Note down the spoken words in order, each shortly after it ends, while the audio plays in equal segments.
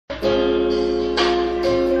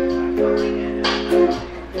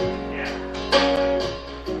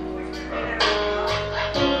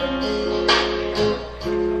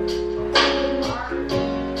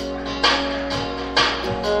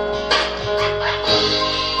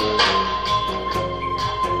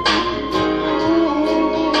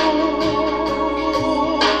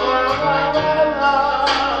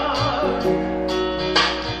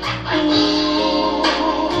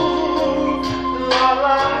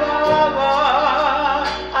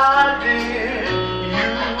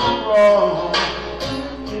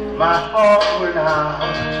my heart went out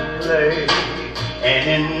to play, and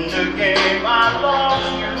in the game I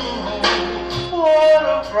lost you. What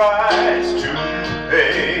a price to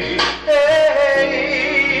pay.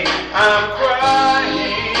 Hey, I'm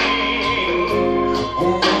crying.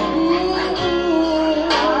 Ooh,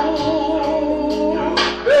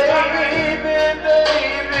 baby,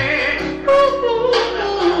 baby. Ooh,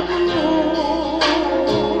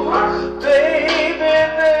 baby,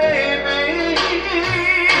 baby.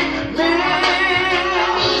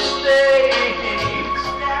 Mistakes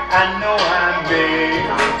I know I made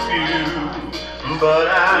a few, but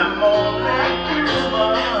I'm only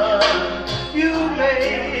human. You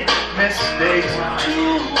made mistakes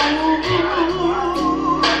too.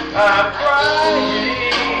 I'm crying.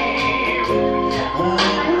 Ooh,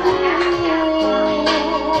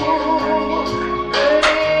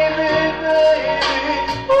 baby, baby.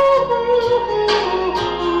 Ooh,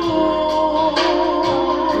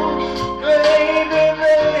 baby,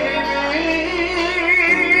 baby.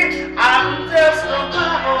 I'm just a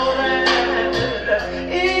marionette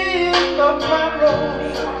in the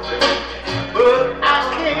road, but I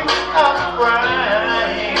can't stop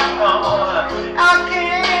crying. I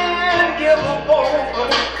can't give up over,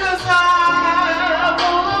 'cause I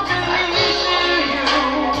wanna be near you.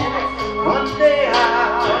 One day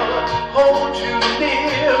I'll hold you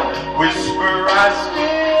near, whisper I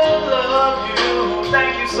still love you.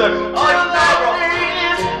 Thank you, sir.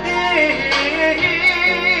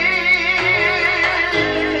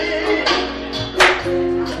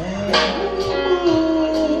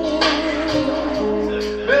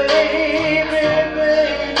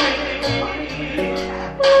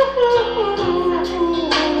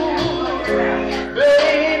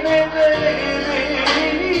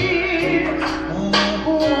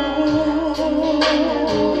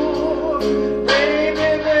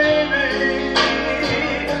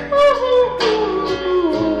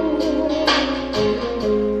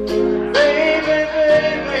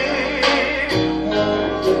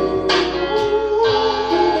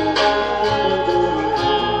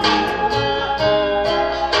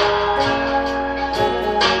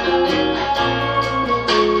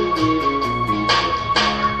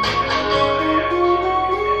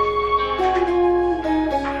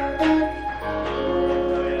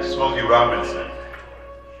 Robinson.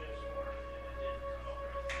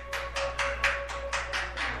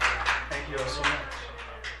 Thank you all so much.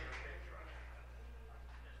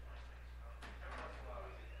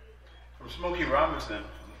 From Smokey Robinson,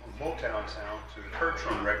 from Motown sound to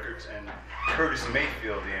Kurtron Records and Curtis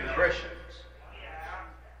Mayfield, The Impressions.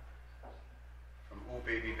 From Oh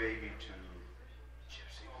Baby Baby to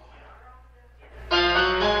Gypsy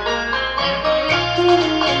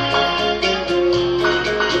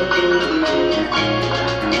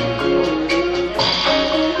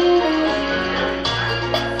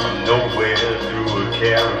Nowhere through a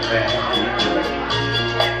caravan,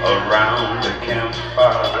 around the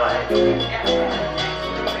campfire light,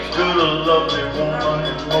 stood a lovely woman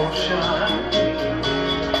in motion,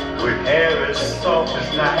 with hair as soft as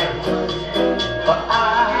night. Her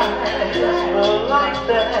eyes were like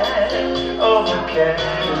that of a cat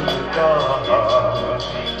in the dark.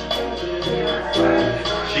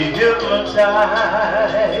 She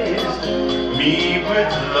hypnotized me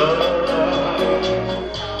with love.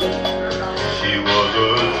 She was a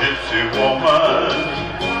gypsy woman.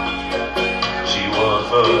 She was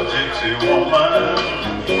a gypsy woman.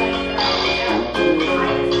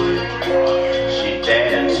 She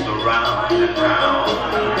danced around and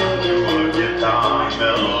round to a guitar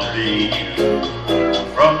melody.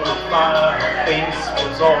 From the fire, her face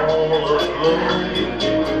was all aglow.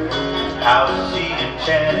 How she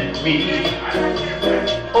enchanted me.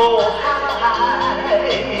 Oh,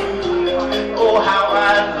 how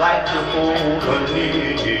I'd like to hold her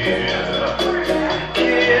near,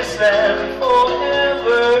 kiss and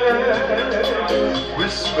forever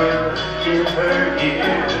whisper in her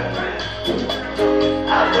ear, I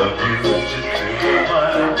love you, gypsy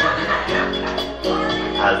woman.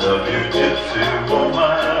 I love you, gypsy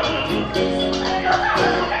woman.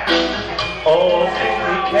 All in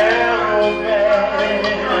the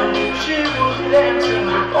caravan, she was dancing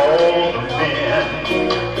with all the men,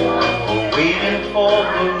 waiting for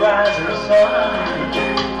the rising sun.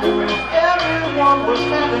 Everyone was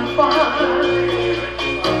having fun.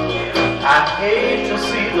 I hate to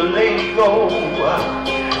see the lady go.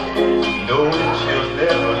 No, she'll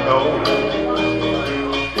never know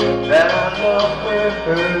that I love her.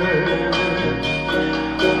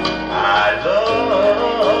 I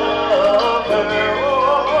love her.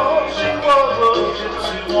 Oh, she was a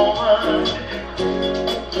gypsy woman.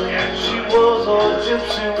 She was a gypsy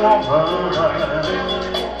gypsy woman.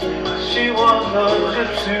 She was a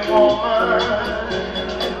gypsy woman.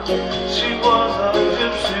 She was a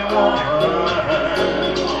gypsy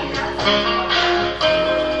woman.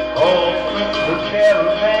 All through the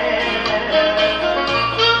caravan,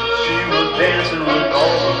 she was dancing with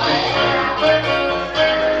all the men,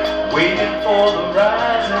 waiting for the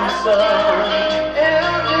rising sun.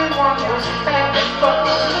 Everyone was having fun.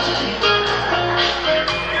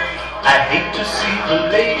 I hate to see the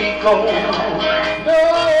lady go,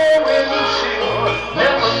 knowing she'll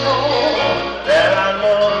never know that I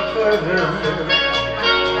love her.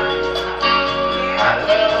 I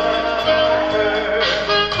love her.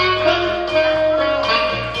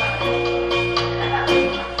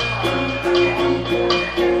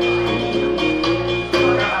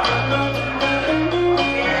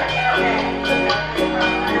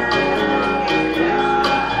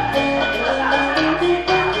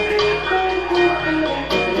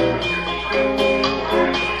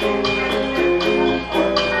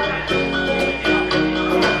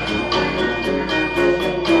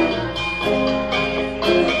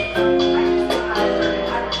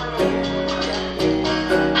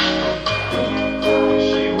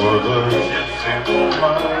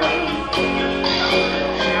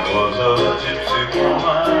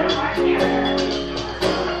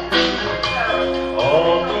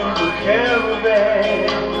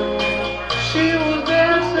 She was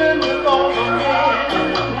dancing with all the men,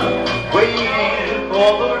 waiting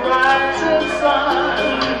for the rising sun,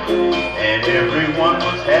 and everyone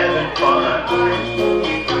was having fun.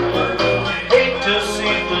 Hate to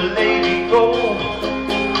see the lady go,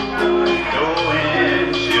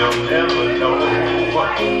 knowing she'll never know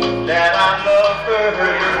that I love her.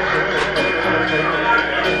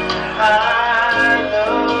 I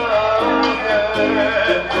love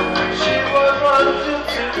her. She was a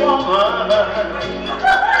gypsy woman.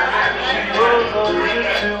 She was a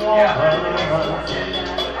gypsy woman.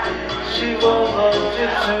 She was a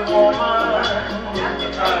gypsy woman.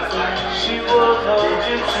 She was a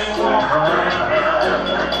gypsy woman.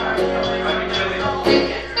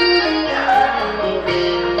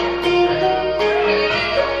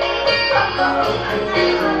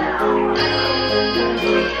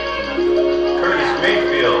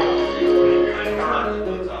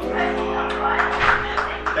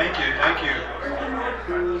 Thank you.